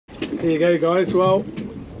Here you go guys, well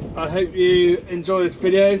I hope you enjoy this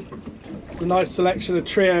video. It's a nice selection of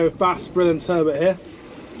trio of bass, brill and turbot here,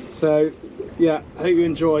 so yeah, I hope you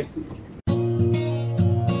enjoy.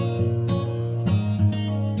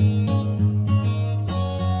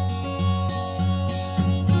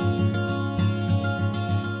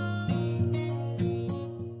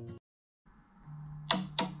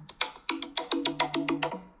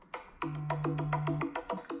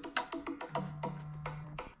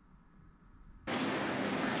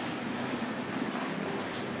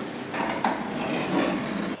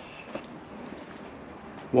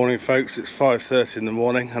 Morning folks, it's 5:30 in the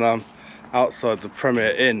morning and I'm outside the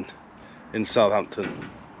Premier Inn in Southampton,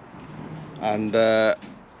 and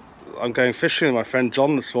I'm going fishing with my friend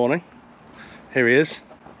John this morning. Here he is.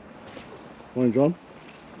 Morning John.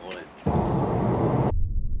 Morning.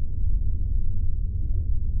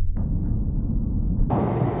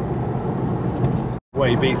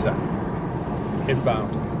 Weybouth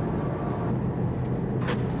inbound.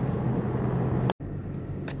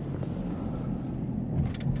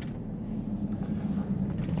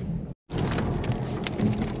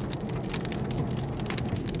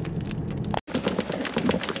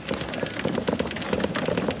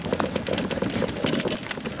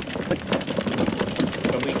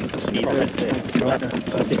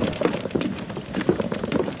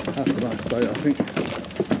 That's a nice boat, I think.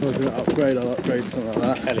 If I was going to upgrade, I'll upgrade something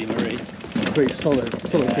like that. Ellie Marie. Pretty solid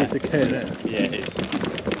piece of kit, isn't it? Yeah, it is.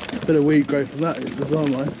 Bit of weed growth in that is as well,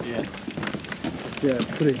 mate. Yeah. Yeah, it's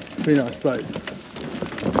pretty nice boat.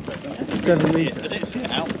 7 metre. I don't see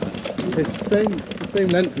it out there. It's the same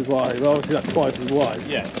length as wide, but obviously like twice as wide.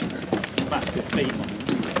 Yeah. About 15.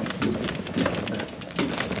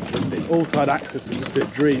 All tide access would just be a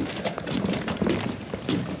dream.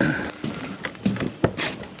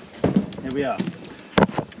 Here we are.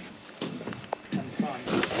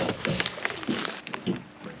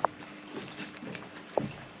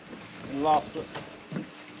 And last but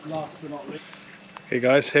not least. Okay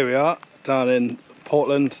guys, here we are down in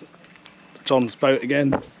Portland. John's boat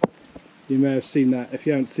again. You may have seen that. If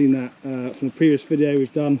you haven't seen that from the previous video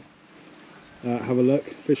we've done, have a look.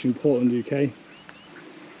 Fishing Portland, UK.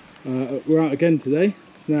 We're out again today.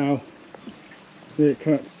 It's now coming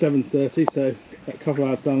up to 7:30, so a couple of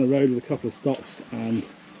hours down the road with a couple of stops, and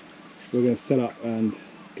we're going to set up and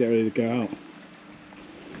get ready to go out.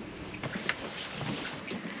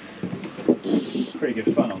 Pretty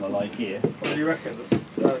good fun on the light gear. What do you reckon?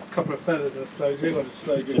 A couple of feathers and a slow jig, or just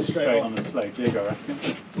slow jig Just straight on the slow jig, I reckon.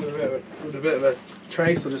 With a bit of a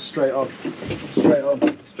trace, or just straight on? Straight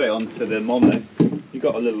on. Straight on to the mono. You've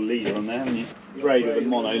got a little leader on there, haven't you? Braid with a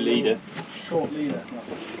mono leader. Short leader.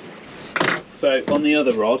 So on the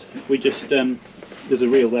other rod, we just there's a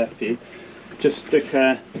reel there for you. Just stick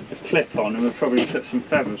a clip on, and we'll probably put some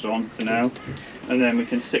feathers on for now, and then we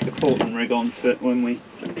can stick the Portland rig onto it when we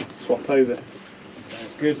swap over.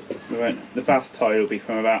 Sounds good. We won't. The bass tide will be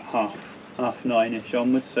from about half 9ish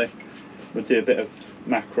onwards, so we'll do a bit of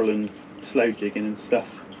mackerel and slow jigging and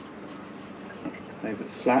stuff over the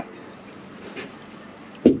slack.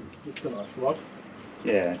 It's a nice rod.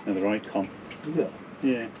 Yeah, another icon. Is it?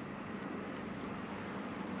 Yeah.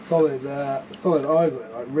 Solid eyes on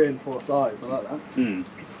it, like reinforced eyes. I like that. Hmm.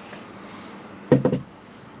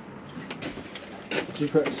 Do you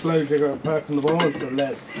put a slow jigger and perk on the bottom, or some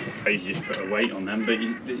lead? I usually just put a weight on them, but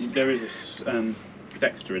there is a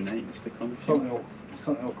Dexter in there you can stick on. Something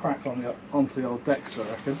will crack onto the old Dexter, I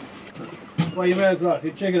reckon. Well, you may as well. If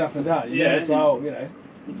you jig it up and down, you may as well, you know.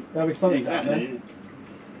 There'll be something down there. Yeah.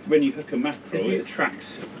 When you hook a mackerel, it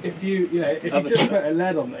attracts. If you just put a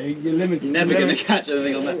lead on there, you're limited. You're never going to catch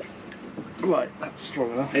anything on that. Right, that's strong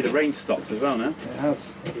enough. Hey, the rain stopped as well now. It has.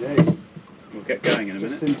 It is. We'll get going in a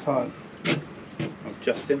minute. Just in time. Oh,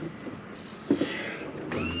 Justin.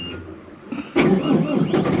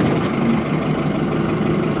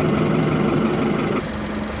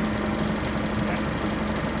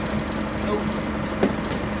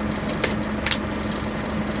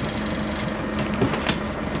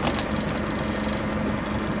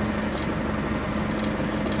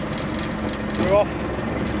 We're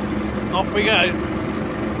off. Off we go.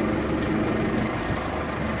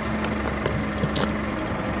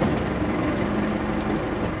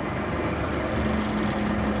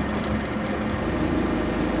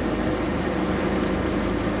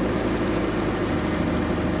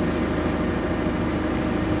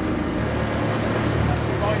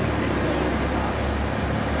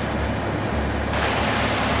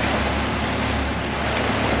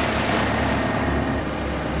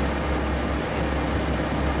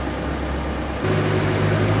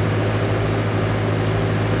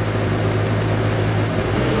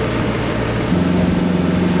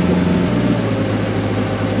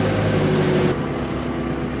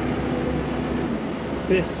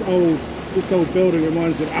 This old building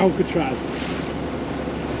reminds me of Alcatraz.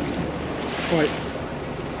 It's quite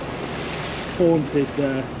haunted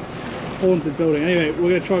building. Anyway, we're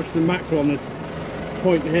going to try some mackerel on this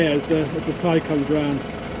point here as the tide comes around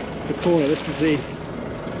the corner. This is the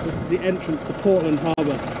entrance to Portland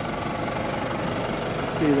Harbour.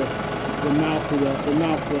 See the mouth of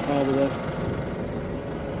the harbour there.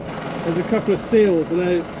 There's a couple of seals. I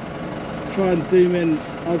know. Try and zoom in.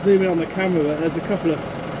 I'll zoom in on the camera, but there's a couple of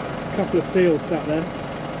seals sat there.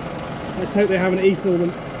 Let's hope they haven't eaten all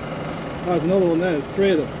them. Oh, there's another one there. There's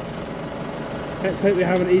 3 of them. Let's hope they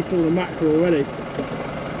haven't eaten all the mackerel already.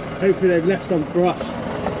 Hopefully they've left some for us.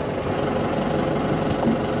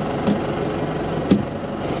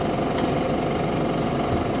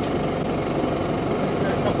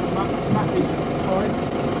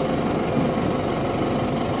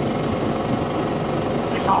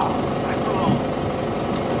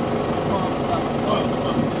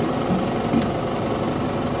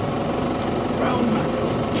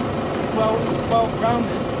 Well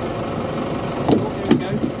rounded. Oh, here we go.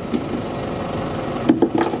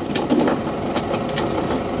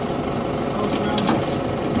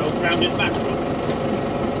 Well rounded mackerel.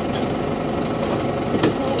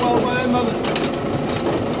 Oh, well, my mother.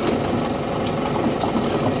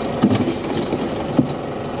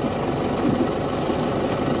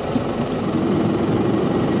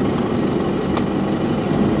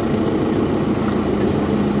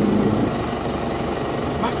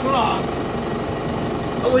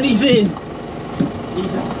 Oh, and he's in!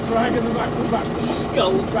 He's dragging the mackerel back.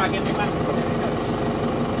 Skull dragging the mackerel.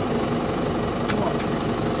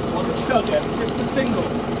 What a chugger, just a single.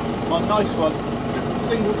 One nice one. Just a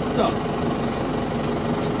single stuck.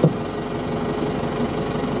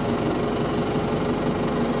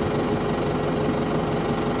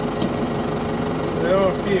 So there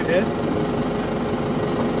are a few here.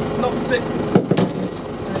 Not thick.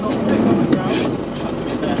 They're not thick on the ground.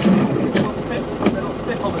 They're not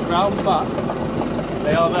thick on the ground, but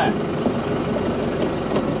they are there.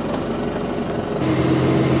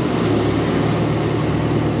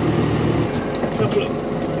 A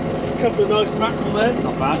couple of nice mackerel there.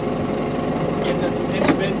 Not bad. In the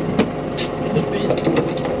bin.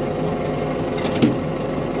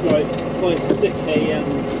 Right, so I stick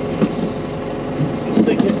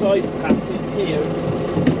this ice pack in here.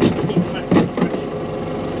 Keep the mackerel fresh.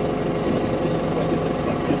 This is quite good, this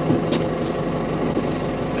black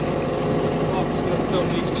I'm just going to film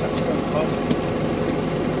these chaps going past.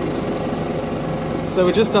 So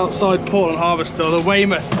we're just outside Portland Harbour still. The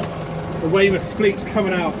Weymouth fleet's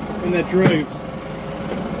coming out in their droves.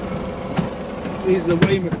 These are the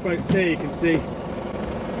Weymouth boats here. You can see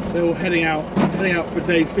they're all heading out for a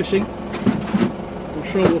day's fishing. I'm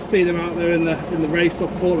sure we'll see them out there in the race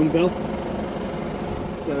off Portland Bill.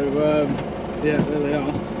 So yeah, there they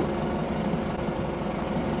are.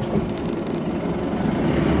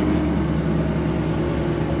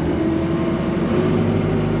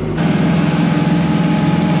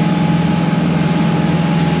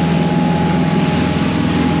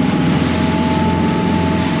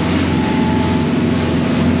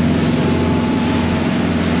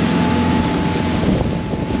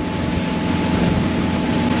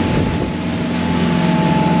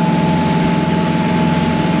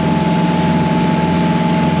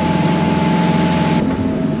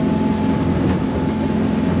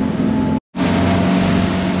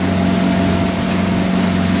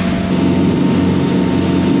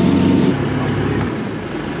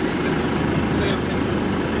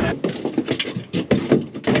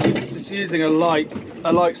 Using a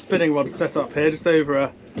light spinning rod set up here just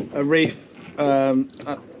over a reef.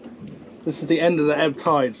 This is the end of the ebb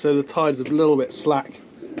tide, so the tide's a little bit slack,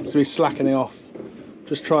 so we're slackening off.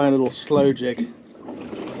 Just trying a little slow jig.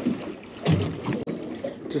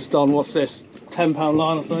 Just on, what's this, £10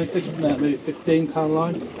 line or something? No, maybe £15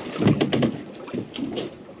 line.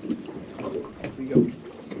 There we go.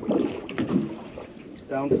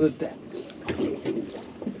 Down to the depths.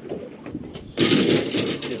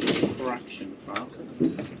 fraction fast.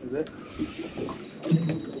 Is it?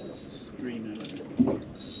 Streamer.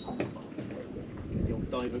 The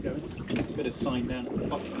old diver going. Bit of sign down at the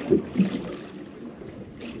bottom there.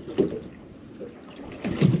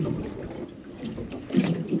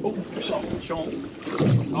 Oh, shot.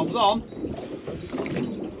 Arms on.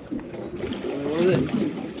 What is it?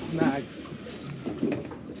 Snagged.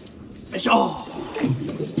 Fish off!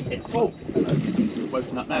 Oh!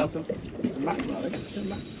 Woken up now. It's a mackerel, I think.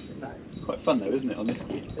 It's quite fun though, isn't it, on this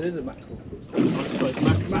gear? It is a mackerel. Nice size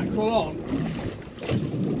Mackerel on.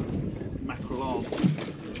 Mackerel on.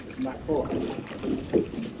 Mackerel on.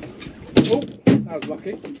 Oh! That was lucky.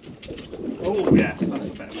 lucky. Oh yes, that's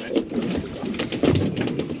a better fish.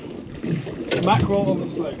 Mackerel on the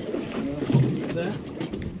slope. There.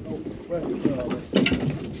 Oh, where are they?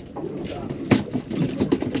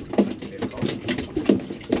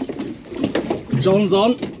 John's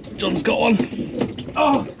on. John's got one.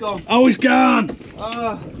 Oh, it's gone. Oh, he's gone.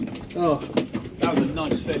 Ah. Oh, That was a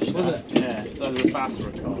nice fish. Was that. it? Yeah, that was a bass or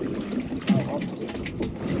a cod.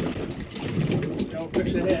 the old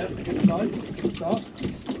picture here. That's a good sight. Good start.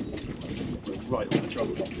 Right on the drop.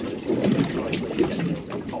 Right where you get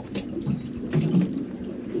the top.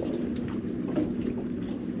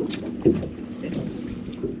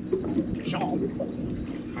 Sean.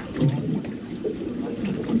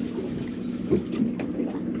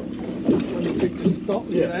 When the jig just stops,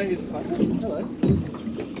 you know, you're just like, oh, hello.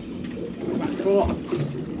 Mackerel.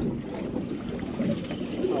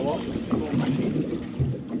 Oh, what? More mackies.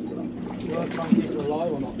 Will I try and keep it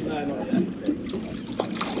alive or not? No, not yet.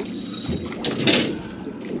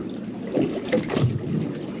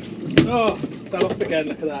 Oh, fell off again,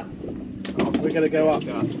 look at that. Oh, we're going to go up.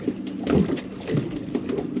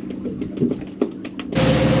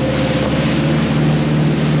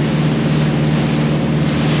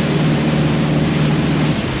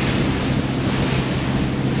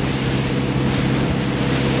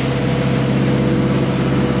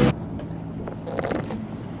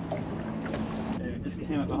 Just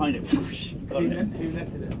came up behind it. Got Who it.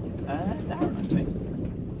 lifted it? Darren, I think.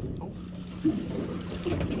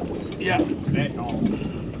 Yeah. Fish on.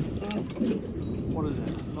 What is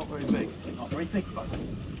it? Not very big. Not very big, but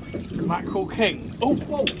Mackerel King. Oh,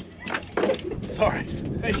 whoa. Sorry.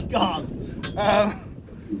 fish gone.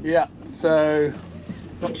 Yeah, so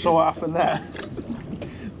not sure what happened there.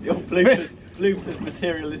 The old bloopers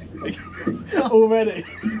material is Already.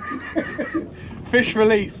 Fish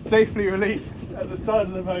released, safely released at the side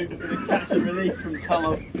of the boat. the catch and release from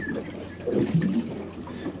Tom.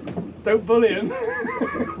 Don't bully him.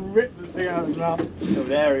 Rip the thing out of his mouth. So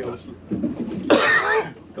the aerials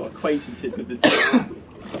got acquainted with the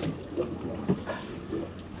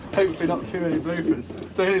Hopefully not too many bloopers.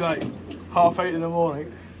 It's only like 8:30 in the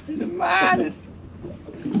morning. He's a man.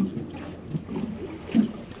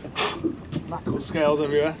 Mackerel scales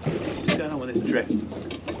everywhere. What's going on with this drift?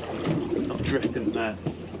 Not drifting, man.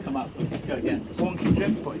 Come up, go again. Wonky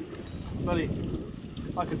drift point. Bloody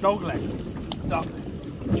like a dog leg. Duck.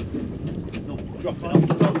 Not dropping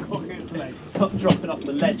Dog cocking its leg. not dropping off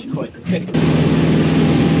the ledge quite quick.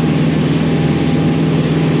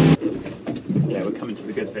 Yeah, we're coming to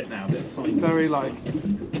the good bit now. It's Very like,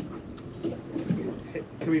 it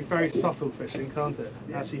can be very subtle fishing, can't it?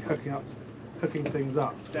 Yeah. Actually hooking things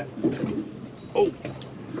up. definitely. Oh,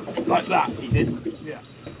 like that. He did. Yeah,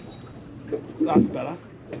 that's better.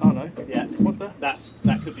 Oh no. Yeah. What the? That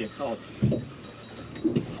could be a cod.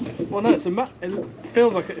 Well, no, it's a it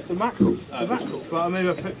feels like it's a mackerel. It's a Oh. mackerel, but maybe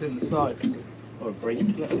I put it in the side. Or a break.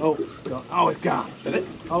 Oh, it's gone. Oh, it's gone. Is it?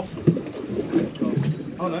 Oh, it's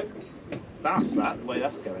gone. Oh no. That's the way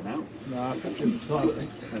that's going out. No, I put it in the side. I think.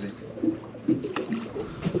 Maybe.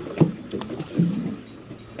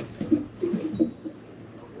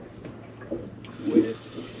 Weird.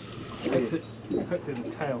 Hooked in the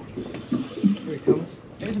tail. Here he comes.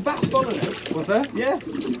 It's a bass following it. Was there? Yeah.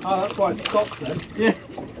 Oh, that's why it stopped then. Yeah.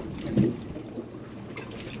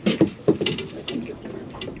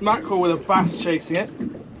 Mackerel with a bass chasing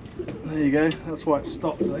it. There you go. That's why it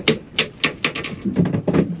stopped, I think.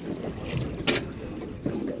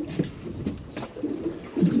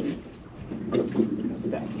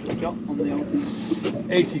 Got on the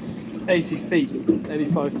old 80 feet,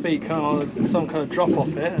 85 feet, kind of on some kind of drop off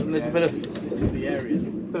here, and there's a bit of the area.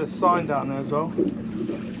 sign down there as well.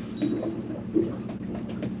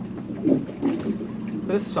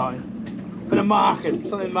 Bit of sign, bit of marking,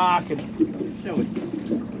 something marking. Shall we?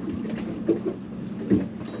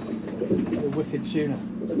 A wicked tuna.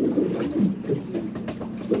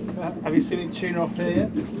 Have you seen any tuna off here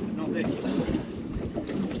yet? Not this.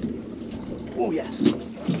 Oh yes.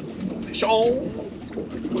 Fish on.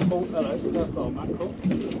 Oh, hello. That's not a mackerel,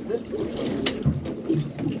 is it?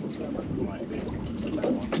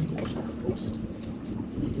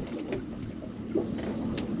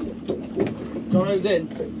 Jono's in.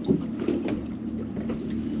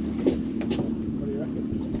 What do you reckon?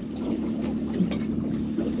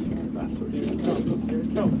 Here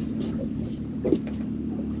it comes.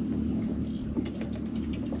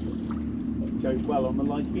 Goes well on the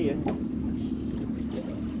light here.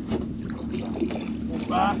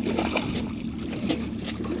 Bass.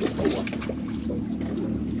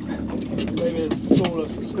 Maybe it's a school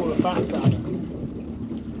of bass down there.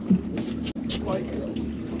 Spike.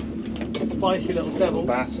 spiky little devils.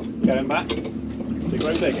 Bass going back to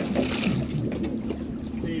grow bigger.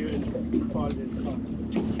 See you in 5 years' time.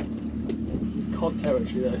 This is cod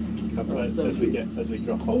territory though. As we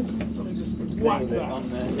drop off. Something just whacked that. On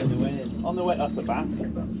the way in. On the way, that's a bass.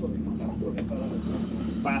 That's something better.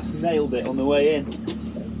 Bass nailed it on the way in.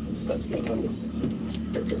 Such good fun.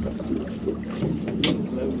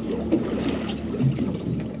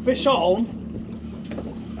 Fish on.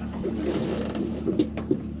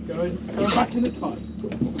 Going back in the tide.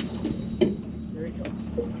 Here he comes.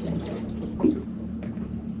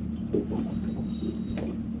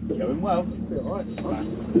 Going well. Be alright.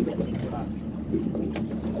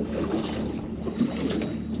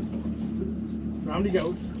 Round he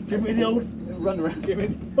goes. Give me the old Run around. Give me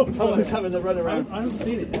the old Someone's having a run around. I haven't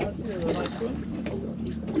seen it yet. I've seen it with a nice one.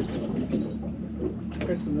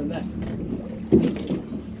 Chris in the net.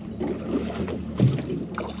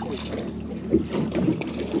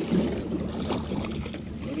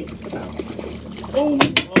 Oh!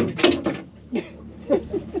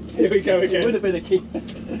 Here we go again. It would have been a key.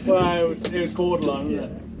 Well, it was borderline,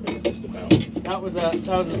 wasn't it? It was just about. That was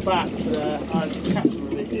a bass, but I had catch and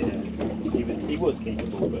release. Yeah. He was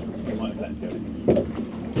keepable, but he might have let go.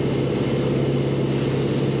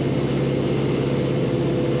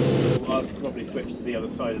 I'll probably switch to the other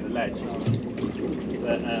side of the ledge.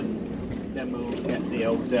 But then we'll get the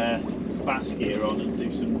old bass gear on and do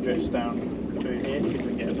some drifts down through here, see if we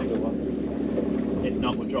can get a bigger one. If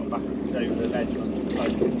not, we'll drop back over the ledge once the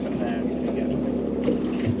tide picks up there, so we get a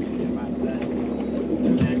bass there.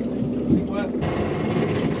 And then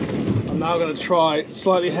I'm now going to try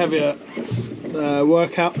slightly heavier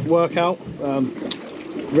workout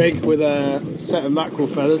rig with a set of mackerel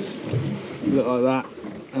feathers, look like that,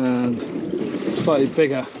 and slightly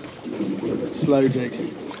bigger slow jig.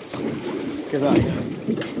 Give that a go.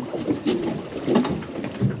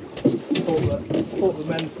 Sort the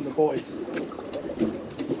men from the boys.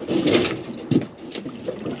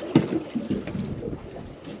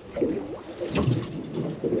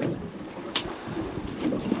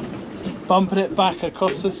 Bumping it back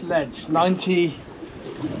across this ledge, 90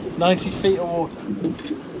 feet of water.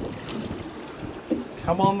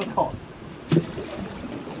 Come on the cod.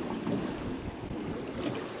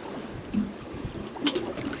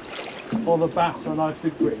 Or the bass or a nice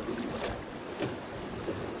big brill.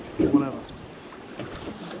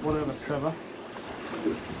 Whatever, Trevor.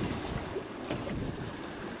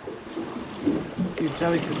 A few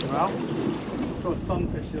jellyfish are out. Saw a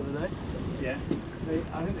sunfish the other day. yeah.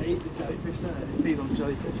 I think they eat the jellyfish, don't they? They feed on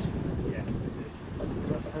jellyfish. Yes.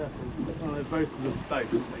 Got turtles. Oh, they're both of them. Both, I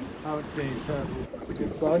think. I haven't seen any turtles. That's a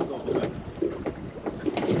good sign.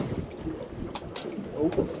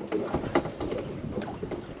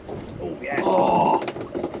 Oh yeah. Oh!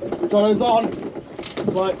 Jono's on!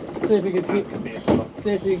 Right, see if he can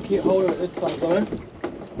keep hold of it this time, Jono.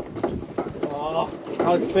 Oh,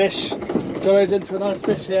 nice fish. Jono's into a nice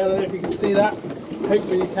fish here. I don't know if you can see that.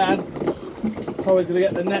 Hopefully you can. Probably going to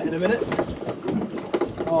get the net in a minute.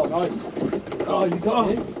 Oh, nice. Oh, he's got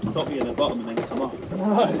me. Got me in the bottom and then come off.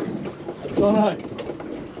 No. Jono.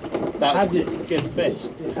 That Had you? Good fish.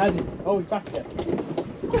 He had you. Oh, he's back again.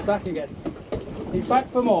 He's back again. He's back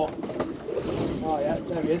for more. Oh, yeah,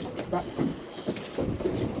 there he is. Back.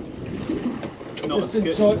 Not Just as good.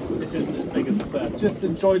 enjoy. This isn't as big as the first. Just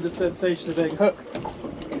enjoyed the sensation of being hooked.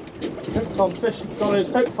 Hooked on fishing. Jono's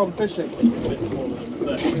hooked on fishing. It's a bit smaller than the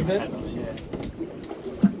first. Is it? Head on it, yeah.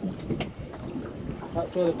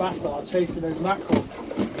 That's where the bass are, chasing those mackerel.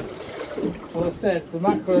 That's what I said. The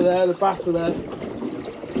mackerel are there, the bass are there.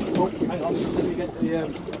 Oh, hang on.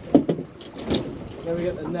 Let me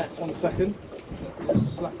get the net 1 second.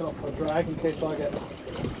 Just slacken off my drag in case I get.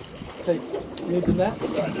 You need the net?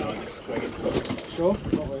 Right now, I'm just swinging. Sure.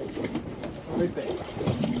 Not very big.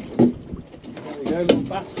 There we go. Little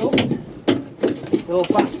bass score. Little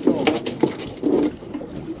bass score.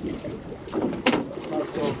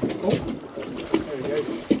 Nice little. Oh. There we go.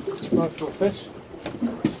 Nice little fish.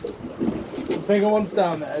 Some bigger ones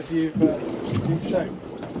down there as you've shown.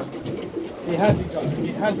 He had you, John.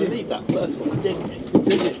 He had you. Believe that first one, didn't he?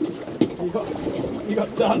 Did you? You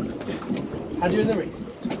got done. Had you in the ring?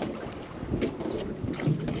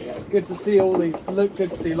 Yeah, it's good to see all these. Look,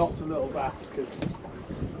 good to see lots of little bass because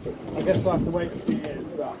I guess we'll have to wait a few years,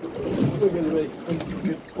 but we're going to be in some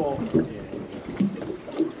good sport. Yeah.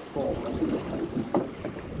 Good sport.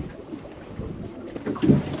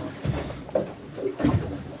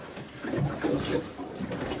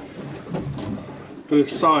 Put a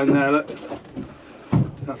sign there, look.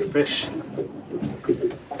 That's fish.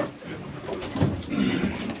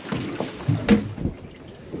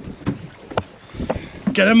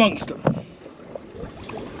 Get amongst them.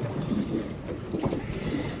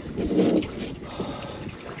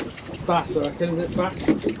 bass, I reckon. Is it bass?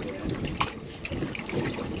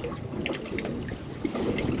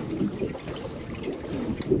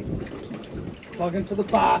 Plugging for the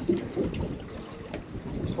bass.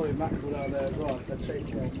 There's probably mackerel down there as well. They're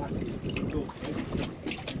chasing old mackerel.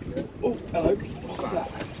 Oh, hello. What's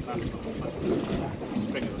that?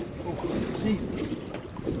 Oh, Jesus.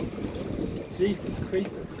 Jesus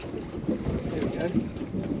creepers. Here we go.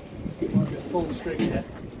 Might be a full string here.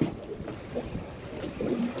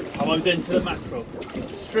 I was into the mackerel.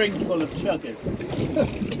 String full of chuggers.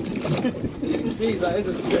 Jeez, that is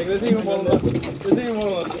a string. There's even one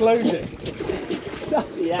on a slow jig.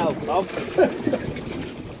 Bloody hell, Bob.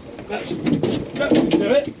 That should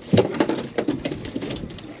do it.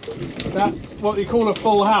 That's what you call a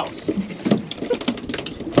full house. That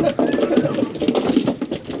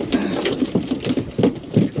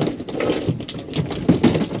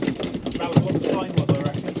was what the sign was, I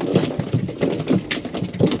reckon.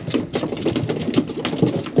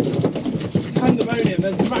 Pandemonium,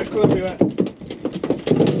 there's mackerel everywhere.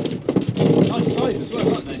 Nice size as well,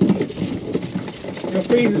 aren't they? Your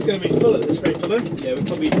freezer's going to be full at this rate, isn't it? Yeah, we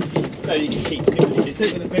probably don't need to keep too many.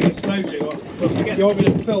 Stick with the bigger slow jig. You want me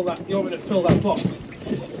to fill that? You want me to fill that box?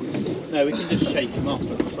 No, we can just shake them off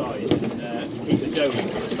at the side and keep the dough in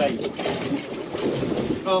for the bait.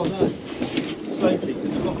 Oh no! Slowly to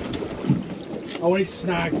the bottom. Oh, he's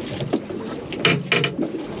snagged.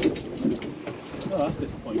 Oh, that's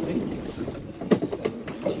disappointing.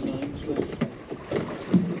 7.99's worth.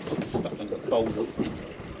 Stuck in the boulder.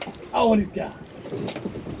 Oh, and he's gone.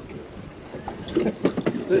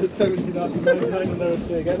 There's 79.99 and never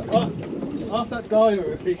see again. Oh, ask that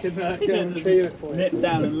diver if he can go and retrieve it for you. Nip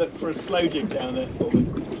down and look for a slow jig down there for me.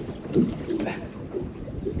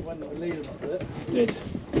 Went the leader up with it. Did.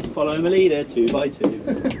 Follow my leader 2 by 2.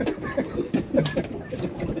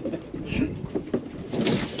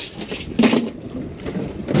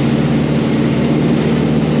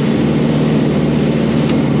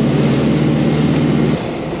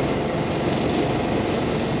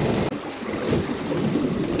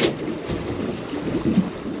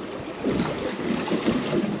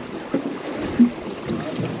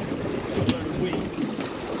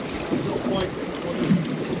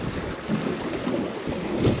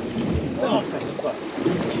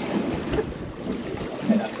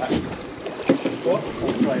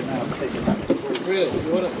 Really?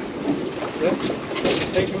 You want it? Yeah?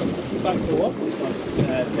 Take it back for what?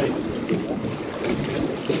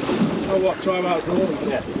 Oh, what? Dry them out as an ornament?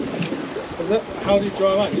 Yeah. Is that, how do you dry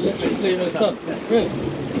them out? You literally just leave them in the sun? Yeah. Really?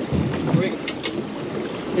 Sweet.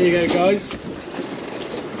 Here you go, guys.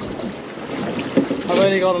 I've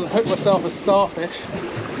only got to hook myself a starfish.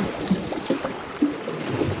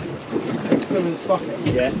 Let's put them in this bucket.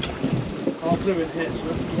 Yeah. I'll put them in here,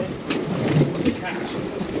 shall I? Catch.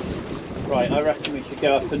 Right, I reckon we should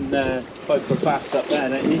go up and go for a bass up there,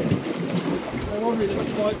 don't you? They probably didn't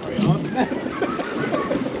fight very hard.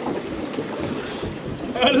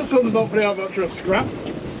 This one's not putting out much of a scrap.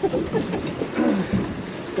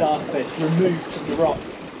 Starfish removed from the rock.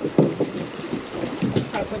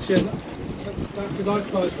 That's actually that's a nice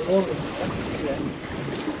size for an ornament. Yeah.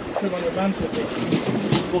 Put them on your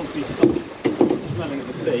mantelpiece. Once we stop smelling of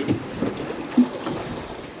the sea.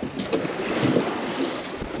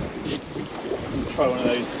 Try one of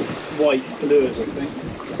those white lures, I think.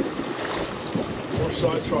 What should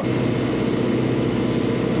I try?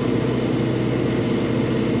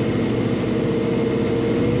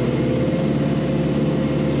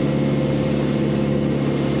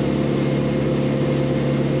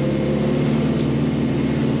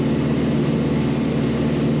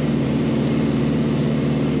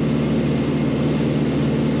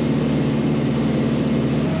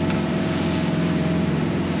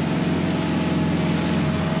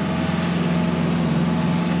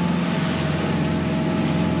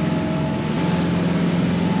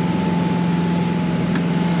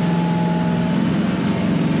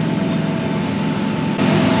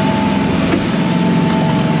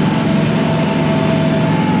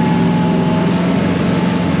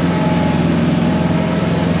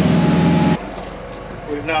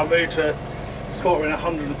 Now moved to a spot we're in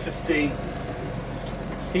 115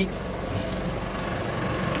 feet.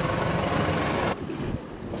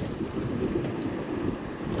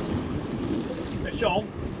 Fish on?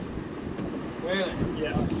 Really?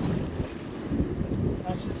 Yeah.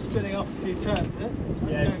 That's just spinning up a few turns, is it?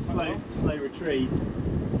 That's Yeah, going quite slow retrieve.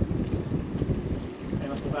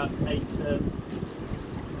 Came up about 8 turns.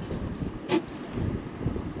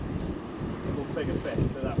 Little figure fish,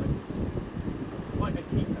 put it that way. Like a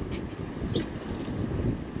keeper.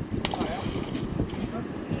 well. Oh, yeah.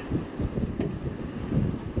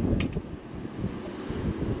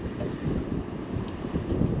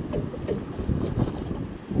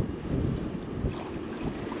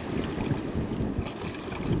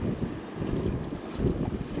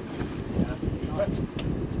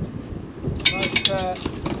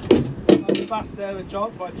 bass there with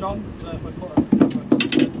John, by John. I don't know if I caught it on camera.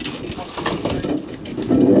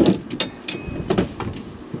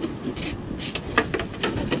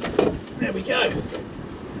 There we go.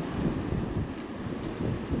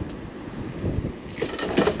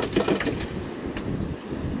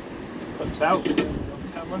 Puts out on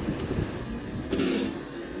camera.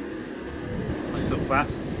 Nice little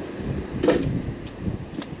bass.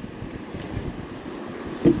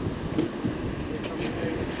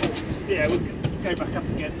 Yeah, we can go back up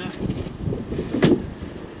again now.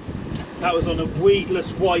 That was on a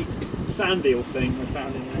weedless white sand eel thing I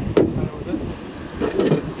found in there.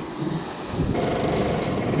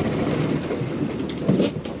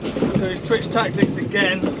 So we switched tactics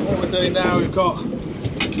again. What we're doing now, we've got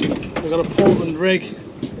a Portland rig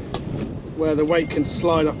where the weight can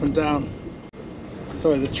slide up and down.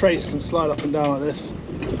 Sorry, the trace can slide up and down like this.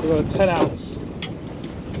 We've got a 10 ounce.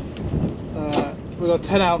 We've got a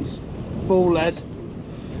 10 ounce ball lead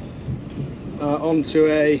onto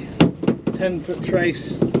a 10-foot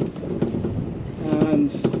trace,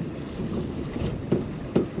 and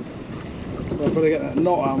well, I've got to get that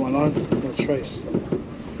knot out of my line. No trace.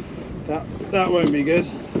 That won't be good.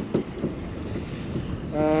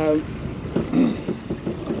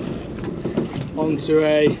 Onto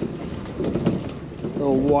a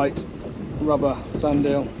little white rubber sand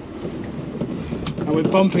eel, and we're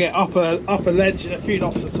bumping it up a ledge in a few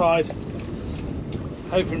knots of tide,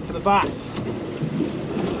 hoping for the bass.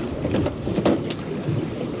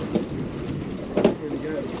 Really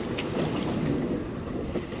good.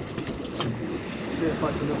 See if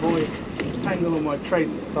I can avoid tangle on my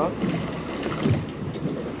trace this time.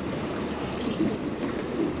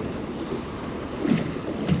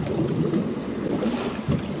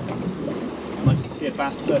 Nice to see a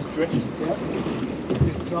bass first drift. Yep.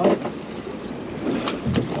 Good sight.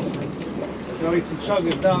 There'll be some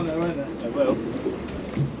chuggers down there, won't there? I will.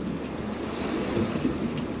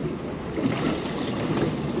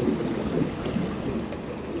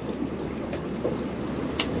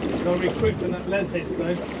 Got to be quick when that lead hits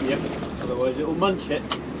though. Yep. Otherwise it will munch it.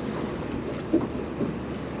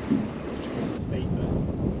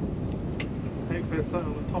 Hopefully there's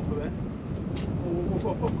something on the top of it.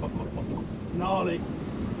 Gnarly.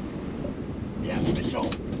 Yeah, fish on.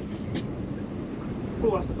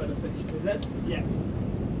 Oh, that's a better fish, is it? Yeah.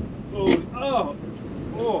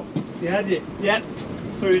 Oh, you had it. Yeah.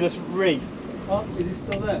 Through this reef. Oh, is he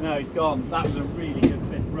still there? No, he's gone. That was a really good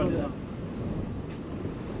fish. Run it up.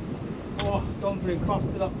 Oh, John's been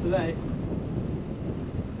crusted up today.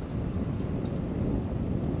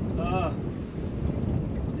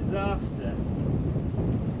 Disaster.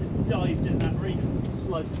 Just dived in that reef and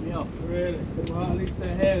sliced me off. Really? Well, at least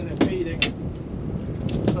they're here and they're feeding.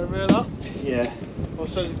 Shall I reel up? Yeah. Or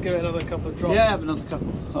shall I just give it another couple of drops? Yeah, have another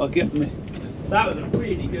couple. I'll get me. That was a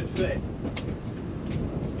really good fish.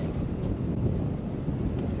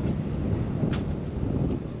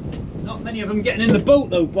 Not many of them getting in the boat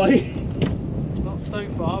though, buddy. Not so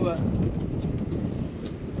far, but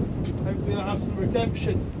hopefully I'll have some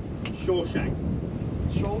redemption. Shawshank.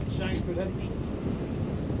 Short shank redemption.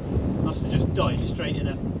 Must have just dived straight in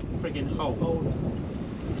a friggin' hole. Boulder.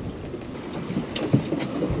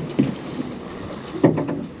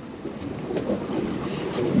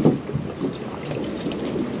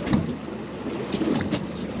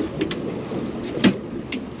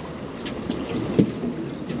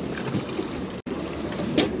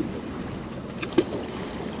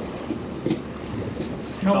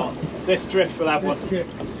 Come on. This drift will have one.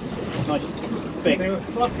 Nice big. They were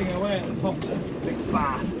plucking away at the top there. Big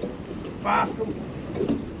bass. Bass.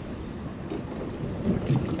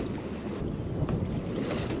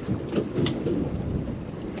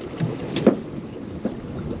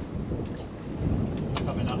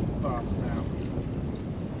 Coming up fast now.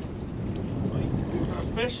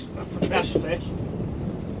 Fish? That's a fish. That's a fish.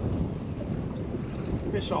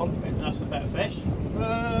 Fish on. That's a better fish.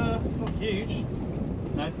 It's not huge.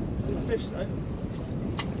 No. It's a fish though.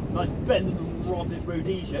 Nice bend rodded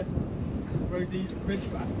Rhodesia. Rhodesia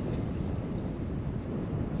ridgeback.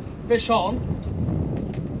 Fish on.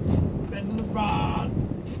 Bending the rod.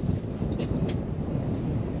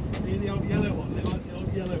 See the old yellow one? They like the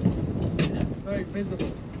old yellow one. Yeah. Very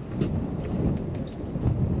visible.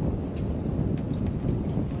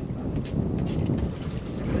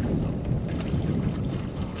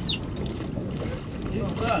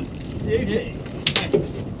 Well done. Beauty.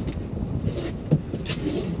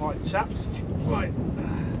 Right, chaps. Right.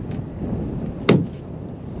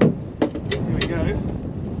 Here we go.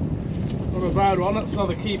 Not a bad one. That's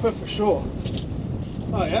another keeper for sure.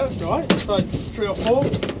 Oh yeah, that's alright. It's like 3 or 4.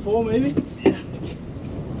 4 maybe. Yeah.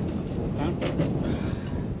 £4.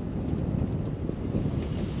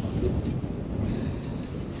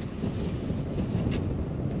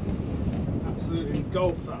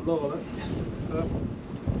 golf that lure, look.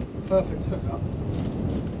 Perfect hookup.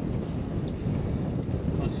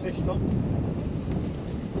 Nice fish, Tom.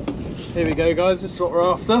 Here we go, guys, this is what we're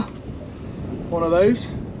after. One of those.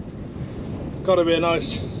 It's got to be a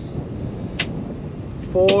nice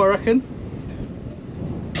 4, I reckon.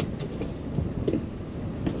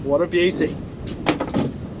 What a beauty.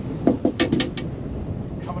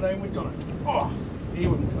 Coming home with Johnny. Oh, he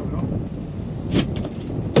wasn't coming off.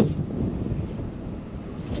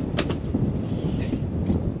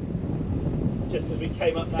 Just as we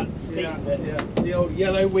came up that steep bit. Yeah, the old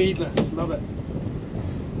yellow weedless, love it.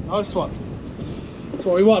 Nice one. That's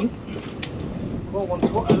what we want. Want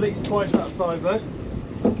one at least twice that size though.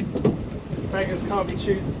 Beggars can't be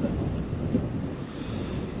choosers then.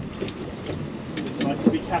 It's nice to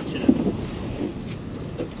be catching it.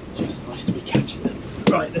 Just nice to be catching them.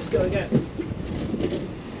 Right, let's go again.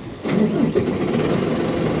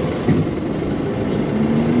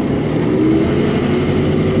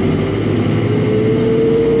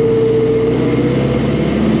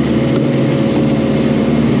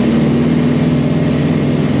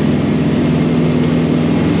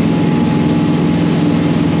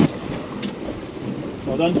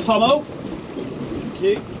 Well done, Tomo. Thank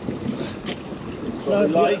you.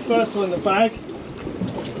 First one in the bag.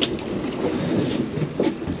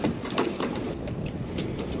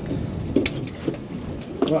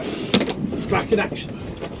 Right, back in action.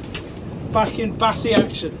 Back in bassy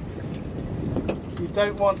action. You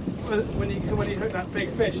don't want, when you hook that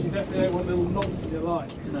big fish, you definitely don't want little knobs in your line.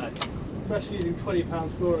 No. Especially using 20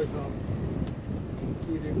 pound fluorocarbon.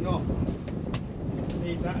 You do not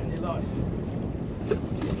need that in your life.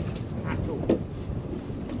 At all.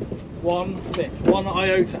 One bit, one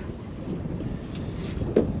iota.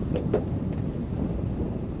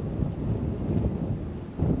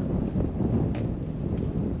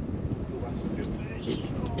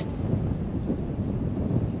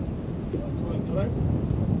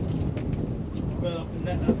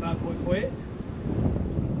 Net that bad boy for you.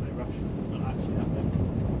 No rush. Not actually happening.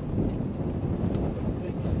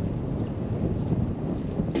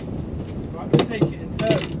 Right, we'll take it in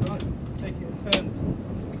turns, it's nice. Take it in turns.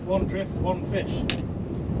 One drift, one fish.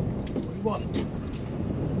 That's what we want.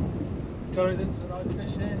 Johnny's into a nice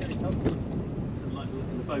fish here, here he comes. Doesn't like the look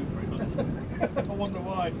of the boat very much. I wonder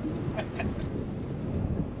why.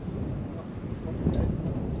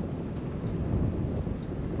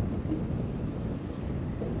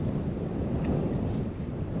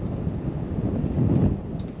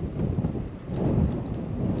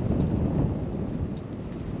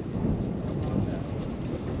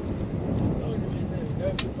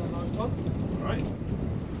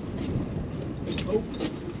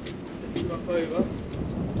 Over.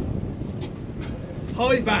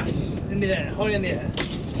 High bass in the air, high in the air.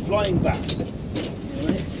 Flying bass.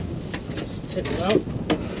 Right. Just tip it out.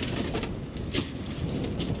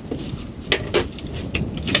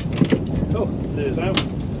 Oh, there's out.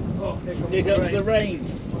 Oh, Here comes the rain.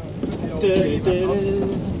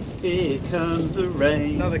 Here comes the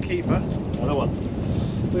rain. Another keeper. Another one.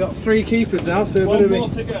 We've got 3 keepers now, so One we're more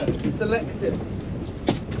going to go. to be selective.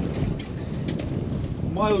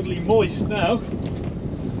 Mildly moist now. Doesn't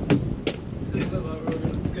look like we're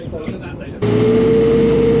going to escape Look at that later.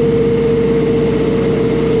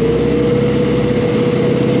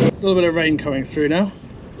 A little bit of rain coming through now.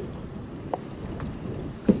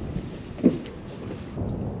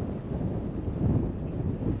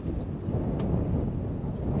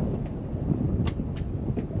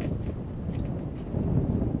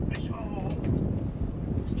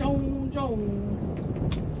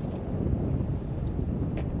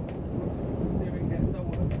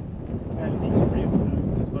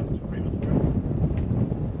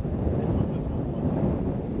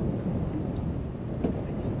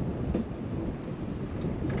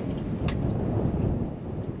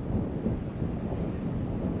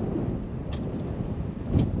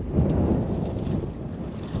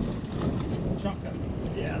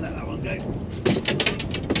 Yeah, let that one go.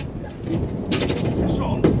 Fish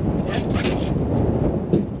on?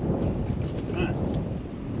 Yeah.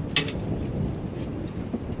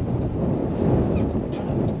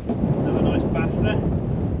 Another nice bass there.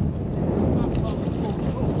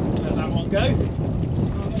 Let that one go.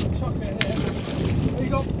 Chuck it here. We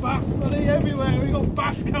got bass, buddy, everywhere. We got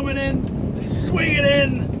bass coming in, swinging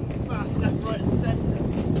in. Bass left, right and centre.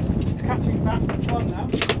 It's catching bass for fun now.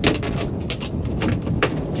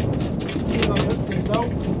 He's unhooked himself.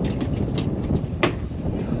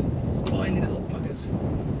 Spiny little buggers.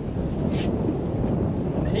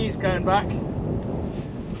 And he's going back.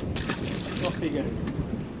 Off he goes.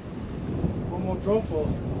 One One more drop or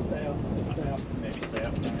stay up? Stay up. Maybe stay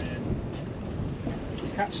up now, yeah.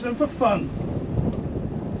 Catching them for fun.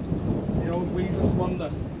 The old weedless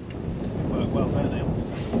wonder. Work well there, Nails.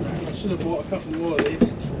 I should have bought a couple more of these.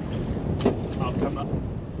 I'll come up.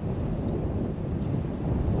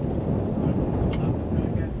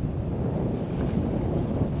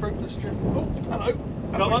 Fruitless drift. Oh, hello.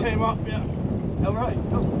 As Got I one? came up, yeah. All right.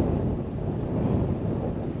 Oh.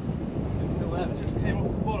 It's still there, it just came off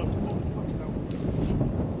the bottom. Oh, fucking hell.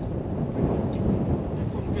 This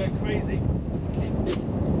one's going crazy.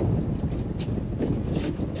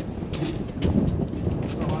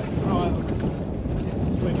 Alright, alright.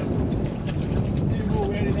 Swing it. You've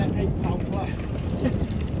already that 8 pound plus.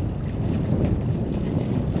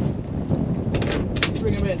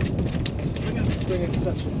 Swing him in. Swing and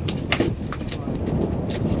successful.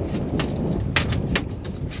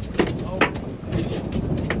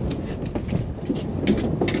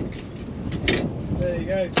 There you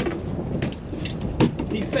go.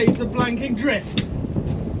 He saved the blanking drift.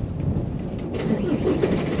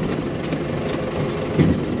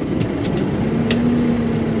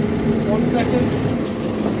 1 second.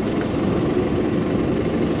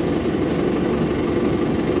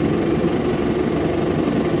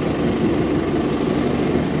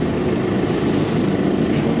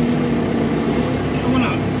 Come on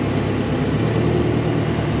out.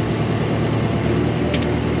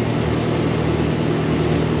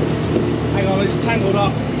 Hang on, it's tangled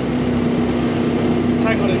up. It's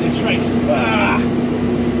tangled in the trace. Ah!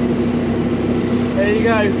 There you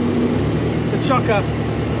go. It's a chucker.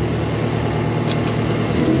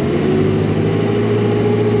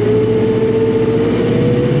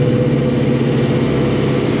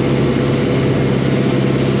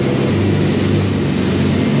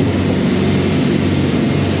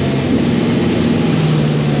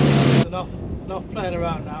 It's enough playing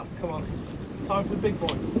around now. Come on. Time for the big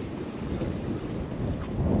boys.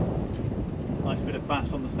 Nice bit of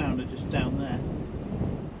bass on the sounder just down there.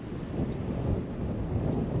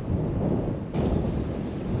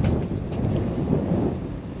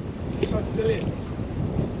 Brilliant.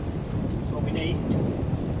 That's what we need.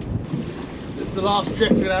 This is the last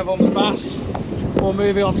drift we're going to have on the bass. Or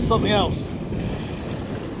moving on to something else.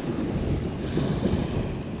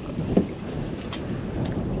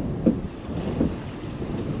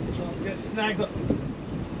 Trying to get snagged up.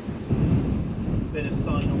 Bit of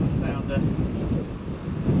sign on the sounder.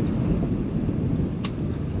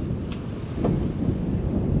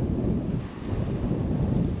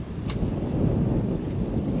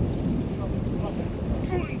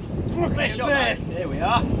 Fish on this! Here we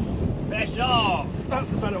are. Fish off! That's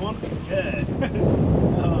the better one. Good. That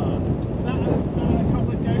had a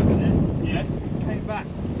couple of goes in it. Yeah. Came back.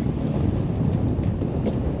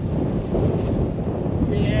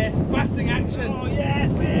 Yes, bassing action. Oh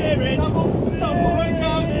yes, we're in. Double hook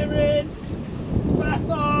on. We're in. Bass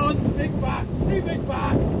on. Big bass, 2 big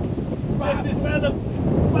bass. This is where the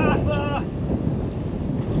bass are.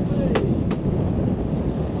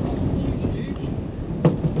 Huge.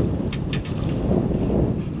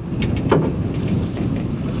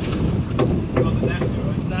 Got the net,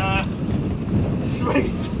 right? Nah.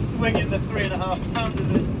 Swinging the 3.5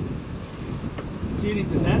 pounders in. Do you need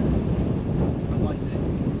the net? I like it.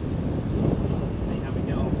 See how we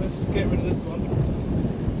get on. Let's just get rid of this one.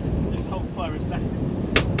 Just hold fire a second.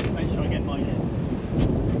 Make sure I get mine in.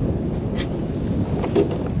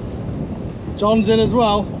 John's in as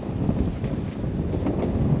well.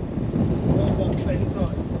 They're about the same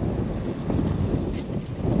size.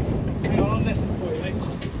 Hang on, I'll net it for you, mate.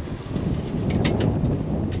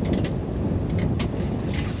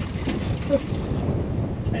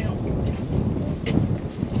 Hang on.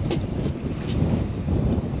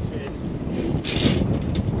 Cheers.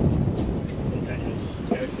 Okay, just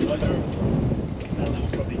go for the lighter. And that will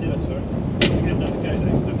probably do it, sorry. We can have another go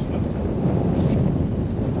though, that's fun.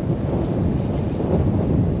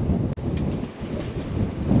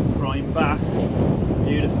 Prime bass.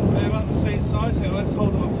 Beautiful. They're about the same size. Hang on, let's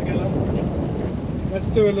hold them up together. Let's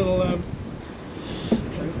do a little don't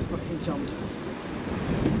fucking jump.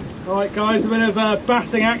 Alright guys, a bit of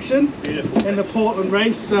bassing action Beautiful. in the Portland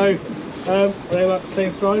race. So they're about the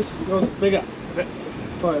same size. Yours is bigger. Is it?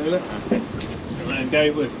 Slightly, look. Okay. And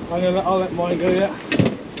go with I'll let mine go, yeah.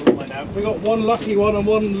 mine out. We got one lucky one and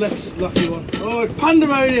one less lucky one. Oh, it's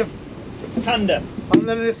pandemonium! Thunder. I'm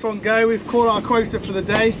letting this one go. We've caught our quota for the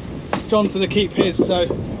day. John's going to keep his, so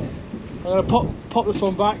I'm going to pop this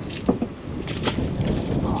one back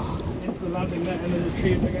into the landing net and then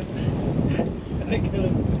retrieve it again. And then kill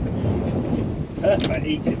him. Perfect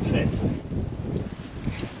eating fish.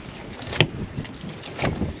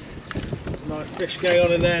 Nice fish going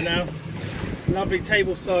on in there now. Lovely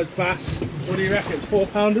table sized bass. What do you reckon? 4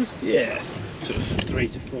 pounders? Yeah, sort of 3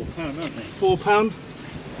 to 4 pound, aren't they? 4 pound.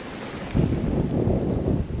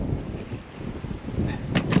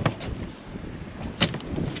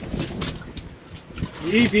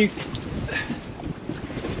 You beauty.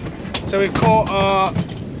 So we've caught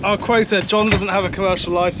our quota. John doesn't have a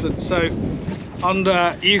commercial license, so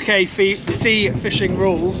under UK sea fishing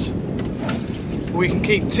rules, we can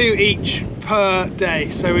keep 2 each per day.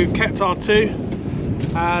 So we've kept our 2,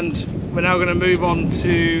 and we're now going to move on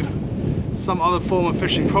to some other form of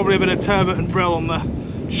fishing, probably a bit of turbot and brill on the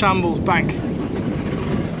Shambles bank.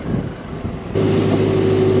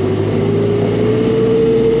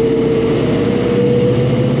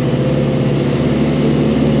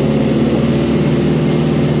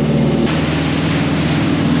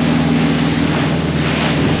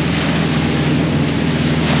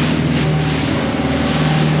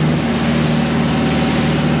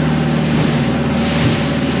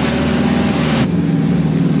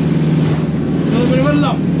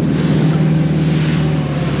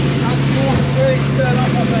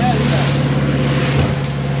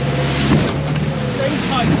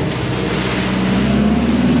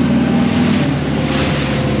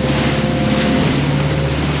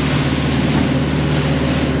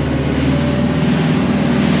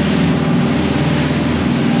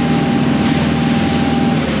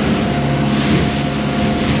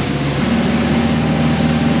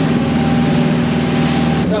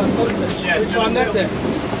 Should we try and net it?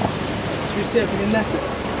 Should we see if we can net it?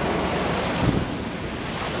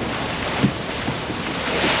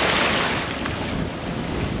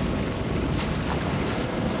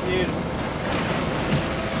 Beautiful.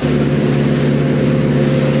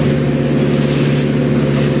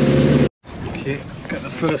 Okay, get the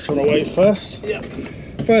first one away first. Yeah.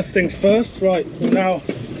 First things first, right, we're now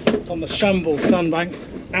on the Shambles sandbank.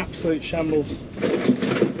 Absolute shambles.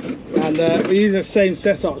 And we're using the same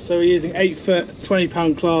setup, so we're using 8 foot 20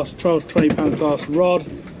 pound class, 12 to 20 pound class rod.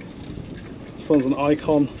 This one's an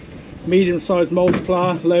Icon, medium sized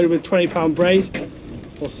multiplier loaded with 20 pound braid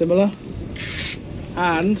or similar,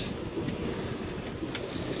 and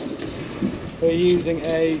we're using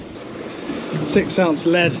a 6 ounce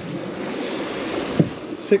lead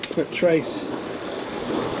 6 foot trace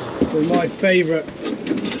with my favourite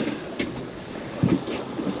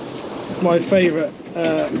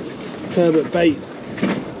turbot bait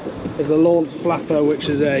is a launch flapper, which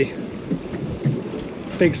is a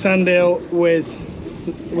big sand eel with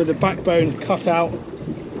the backbone cut out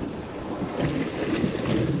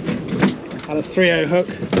and a 3/0 hook,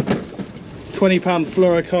 20 pound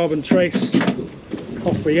fluorocarbon trace.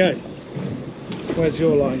 Off we go. Where's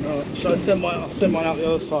your line? Oh, I'll send mine out the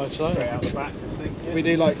other side, shall I? Straight out the back, I think. Yeah. We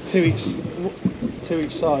do like two each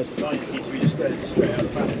side. Mine needs to be just going straight out the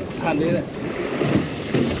back. It's handy, isn't it?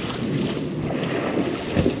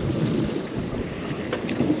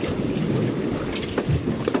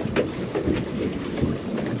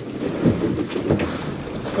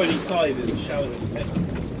 Is a shallow pit.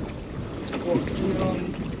 What, do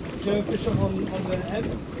you ever fish up on the ebb?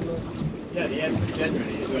 Yeah, the ebb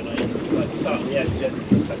generally is when I like start the ebb generally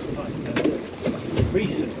is the best time.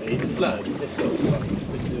 Recently, the flood, this sort of stuff has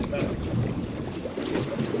been doing better.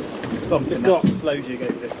 Bumping that slow jig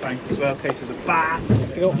over this bank as well, in case there's a bath.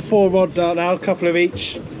 We've got 4 rods out now, a couple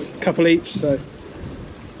each, so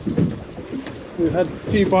we've had a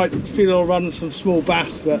few bites, a few little runs from small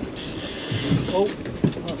bass, but oh.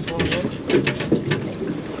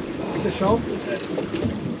 Fish on.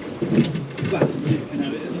 That's looking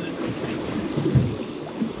at it, isn't it?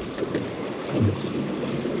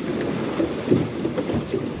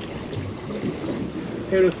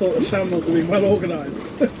 Who would have thought the Shambles would be well organised?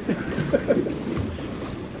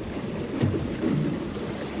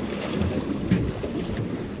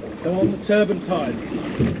 Come on, the turbantines.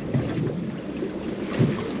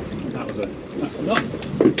 That's enough.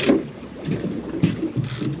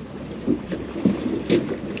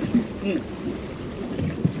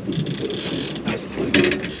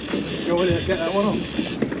 Go in and get that one off.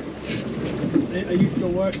 Are you still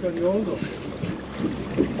working on yours? Or?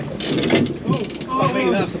 I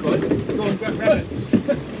think that's a bite. Go on, grab it.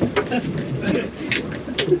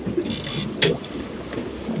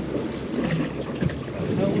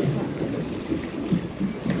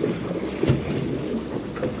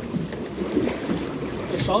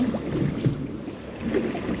 Fish on?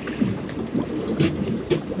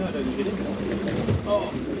 No, I don't think it is.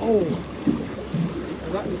 Oh.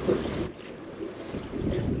 Is that just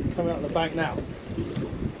coming out of the bank now?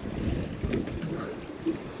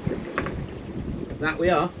 That we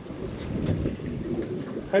are.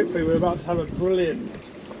 hopefully we're about to have a brilliant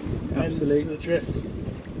end to the drift.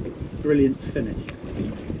 Brilliant finish.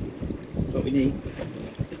 That's what we need.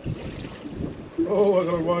 Oh, I've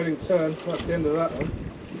got a winding turn. That's the end of that one.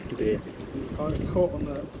 Dear. I was caught on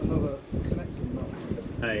another connecting knot.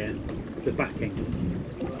 Oh yeah, the backing.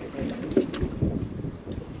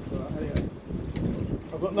 Anyway,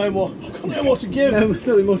 I've got no more to give. No,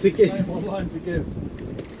 nothing more to give. No more line to give.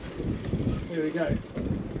 Here we go.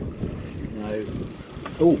 No.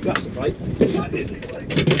 Oh, that's a bite. That is a bite.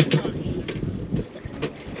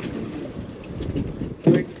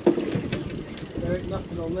 There ain't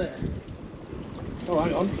nothing on there. Oh,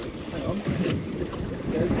 hang on. It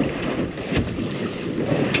says.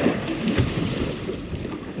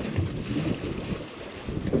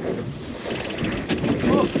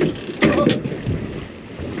 Oh.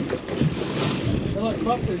 They're like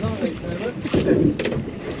buses, aren't they, Turbot?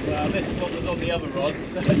 This one was on the other rod,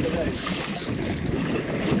 so I don't know.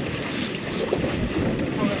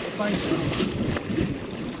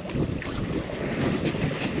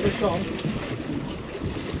 Fish on.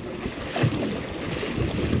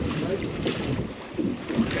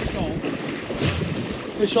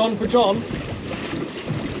 Fish on for John.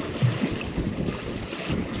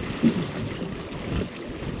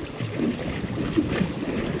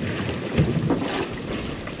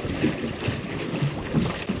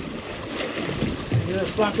 Yeah,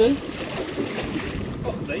 flatten.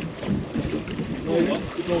 Possibly.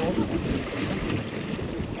 Go on.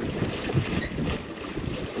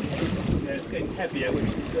 Yeah, it's getting heavier, which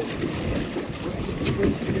is good.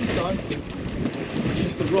 Which is a good sign. It's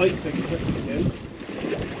just the right thing for it to do.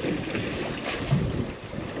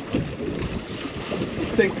 I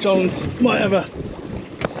think John's might have a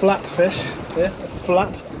flat fish here.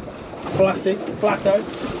 Flatto.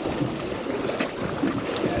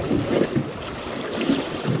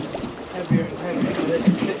 Heavier and heavier, and it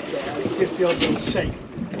just sits there and it gives the odd little shake.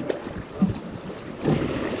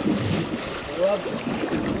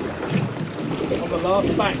 On the last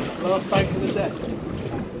bank of the day.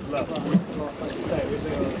 Last bank of the day, we're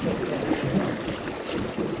doing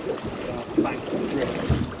last bank of the drill.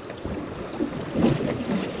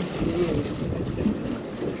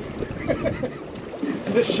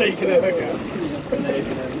 Just shaking her hook out. And they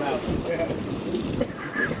open their mouth. Yeah.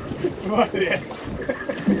 Right, yeah.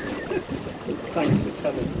 Thanks for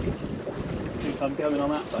coming. I think I'm going on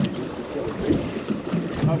that boat.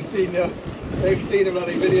 I've seen they've seen a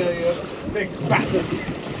bloody video of your big fat.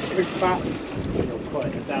 You'll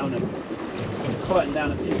quieten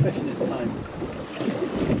down a few fish in this time.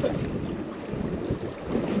 A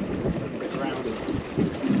bit rowdy.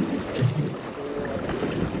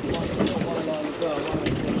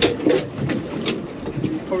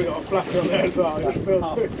 You've probably got a flatter on there as well. I just feel.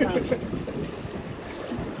 Half a pound.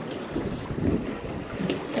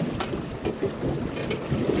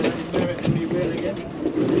 Merit in me reeling in.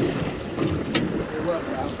 We'll work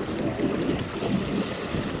it out.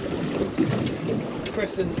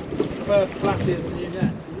 Chris and first flatty in the new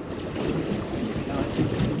net. Nice.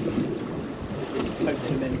 Poach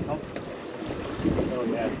him in, Tom. Oh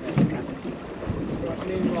yeah. Right,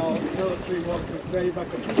 meanwhile, the other three wants to grey back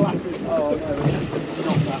and flatted. Oh no, we have to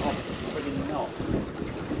knock that off. Friggin' knot.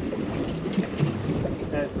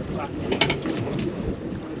 There's the flatty.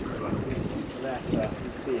 There, sir.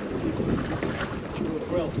 You see him.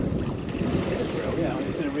 Brill. Brill, yeah. I'm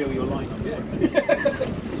just going to reel your line on. Yeah.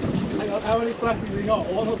 Hang on, how many flatties have you got?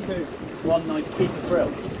 One or two? One nice keeper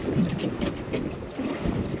brill.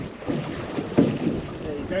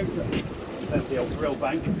 There you go, sir. There's the old brill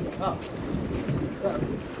bank. Ah,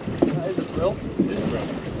 that is a brill. It is a brill.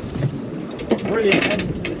 Brilliant end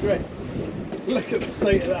to the drift. Look at the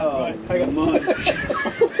state of that. Oh, right, hang on. my.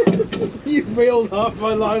 You've reeled half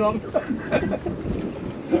my line on.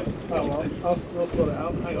 Oh well, we'll sort it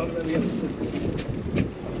out. Hang on, let me get the scissors.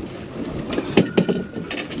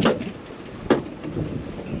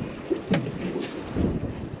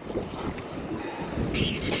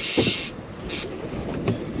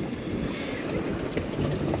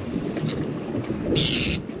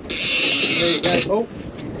 There you go. Oh,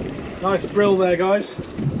 nice brill there, guys.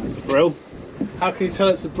 That's a brill. How can you tell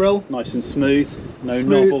it's a brill? Nice and smooth. No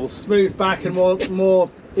knobbles. Smooth back and more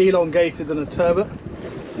elongated than a turbot.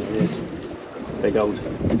 There it is. Big old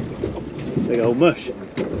mush.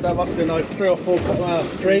 That must be a nice 3 or 4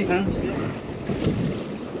 3 pounds.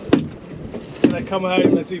 They come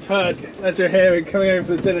home, as you've heard, as you're hearing, coming over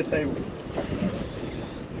to the dinner table.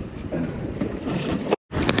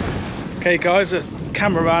 Okay guys, the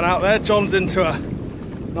cameraman out there, John's into a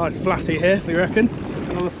nice flatty here, we reckon.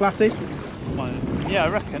 Another flatty. Yeah, I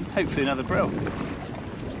reckon. Hopefully another brill.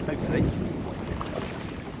 Hopefully.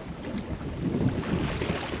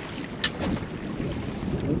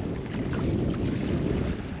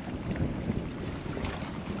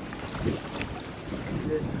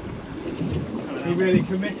 down. He really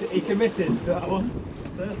committed. He committed to that one.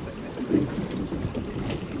 Perfect.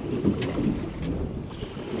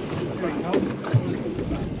 No,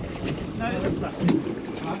 that's flat.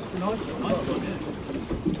 That's a nice one. Nice one, yeah.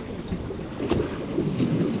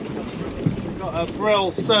 We've got a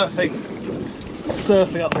Brill surfing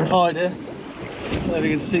up the tide here. I don't know if you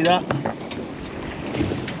can see that.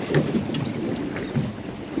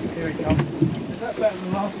 Here he comes. Is that better than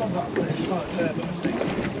the last one? That's it. Right there, but I think.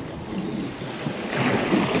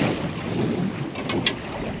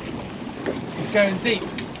 It's going deep.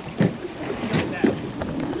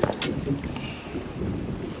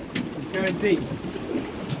 It's going deep.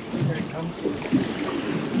 Here it comes.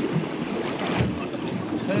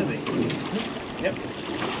 Turby. Yep.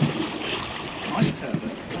 Nice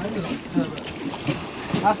turbot. That's a nice turbot.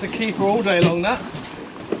 That's a keeper all day long, that.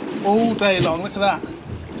 All day long, look at that.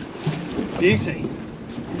 Beauty.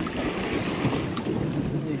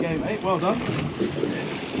 There you go, mate, well done.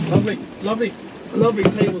 Lovely, lovely, lovely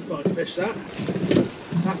table size fish, that.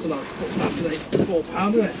 That's a nice, that's an 4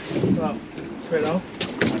 pound, isn't it? Well, 3.5.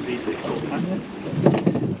 That's easily 4 pound.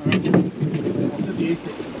 What a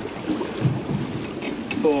beauty.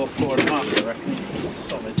 4.5, I reckon.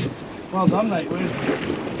 Solid. Well done, mate.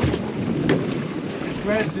 It's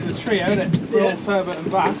rare to see the trio, isn't it? Brill, Yeah. turbot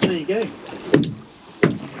and bass. There you go.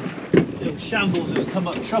 Little Shambles has come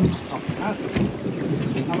up trumps, Tom. That's,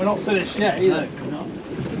 and we're not finished yet either. No, we're not.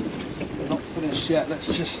 We're not finished yet.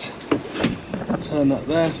 Let's just turn that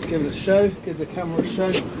there. Give it a show. Give the camera a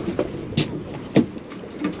show.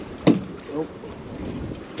 Oh.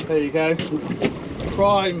 There you go.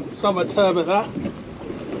 Prime summer turbot, that.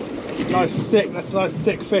 Nice thick. That's a nice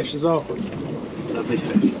thick fish as well. Lovely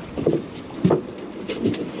fish.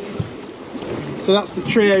 So that's the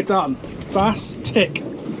trio done. Bass, tick.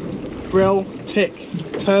 Brill, tick.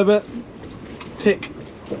 Turbot, tick.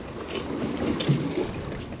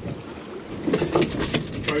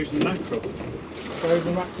 Frozen mackerel.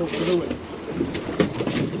 Frozen mackerel for the win.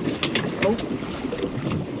 Oh.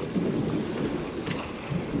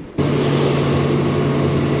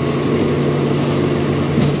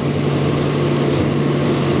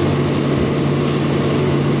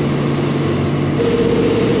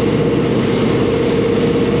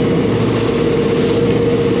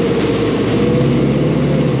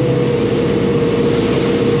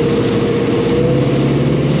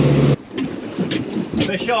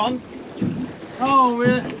 Fish on. Oh,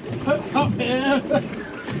 we're hooked up here.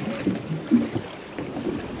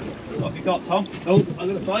 What have you got, Tom? Oh, I'm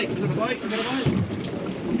going to bite. I'm going to bite. I'm going to bite.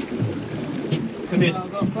 Could be,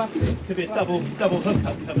 I've got a flatty. could be a double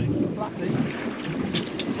hookup coming. Flatty.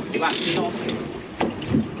 Flatty on.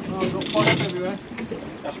 Oh, I've got bites everywhere.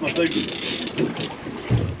 That's my boot.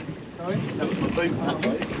 Sorry? That was my boot. That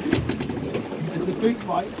bite. There's a boot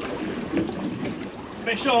bite.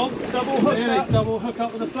 Fish on. Double hook Really, up. double hook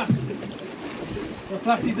up with a flatty. The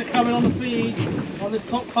flatties are coming on the feed on this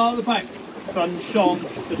top part of the bank. Sun shone.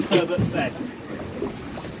 The turbot fed.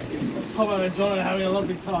 Tom and John are having a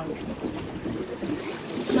lovely time.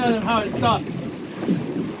 Show them how it's done.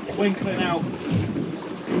 Winkling out.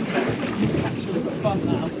 Catch a bit of fun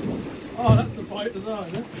now. Oh, that's a bite as well,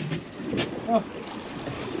 isn't it? Oh.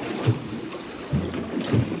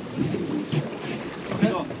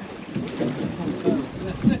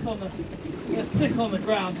 They're thick on the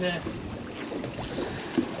ground here.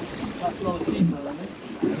 That's not a keeper, isn't it?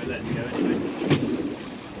 Yeah, let's go anyway.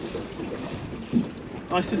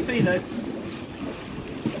 Nice to see though.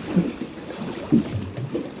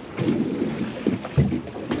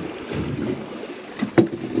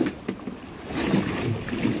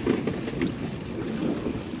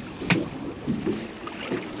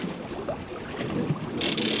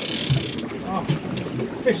 Oh,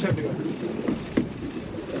 fish everywhere.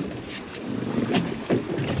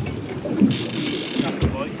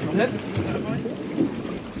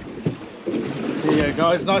 There you go,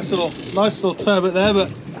 guys. Nice little turbot there,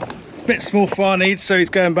 but it's a bit small for our needs, so he's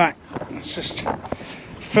going back. Let's just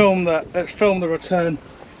film the. Let's film the return.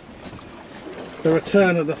 The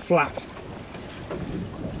return of the flat.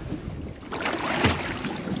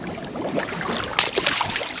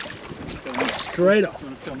 Straight off. You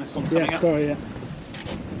want to film this one Yeah, coming up? sorry, yeah.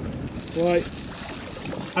 Right.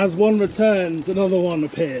 As one returns, another one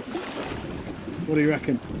appears. What do you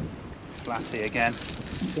reckon? Flatty again.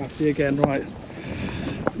 Flatty again, right.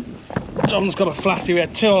 John's got a flatty. We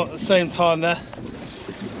had two on at the same time there.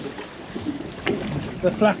 The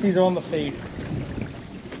flatties are on the feed.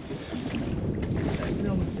 Definitely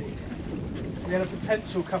on the feed. We had a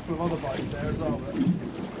potential couple of other bites there as well, but we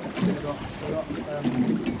got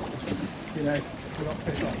you know, we got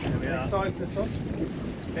fish on. we are. What size this one?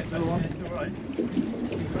 Get another one. Alright.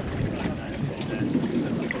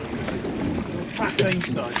 Little pack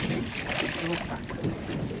inside. Little pack.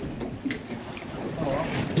 Oh well.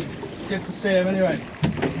 Good to see him anyway.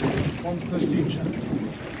 On to the future.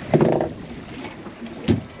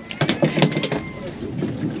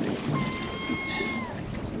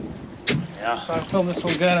 Yeah. So I've filmed this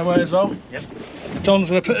one going away as well. Yep. John's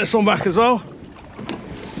going to put this one back as well.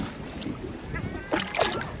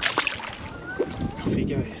 Off he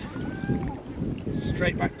goes.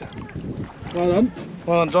 Straight back down. Well done.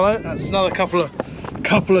 Well done, Johnno. That's another couple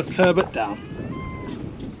of turbot down.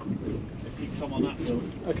 If you come on that, Will.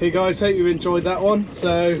 Okay guys, hope you enjoyed that one.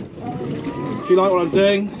 So if you like what I'm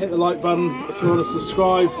doing, hit the like button. If you want to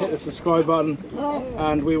subscribe, hit the subscribe button.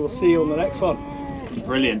 And we will see you on the next one.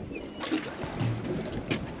 Brilliant.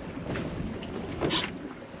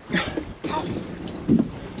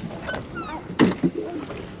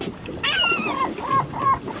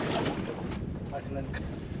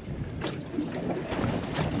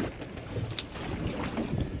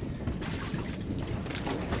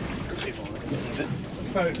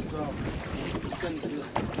 Phone as well. Send to the...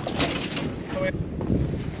 Come in.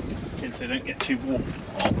 So they don't get too warm.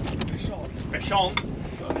 Fish on.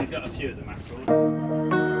 We've got a few of them after all.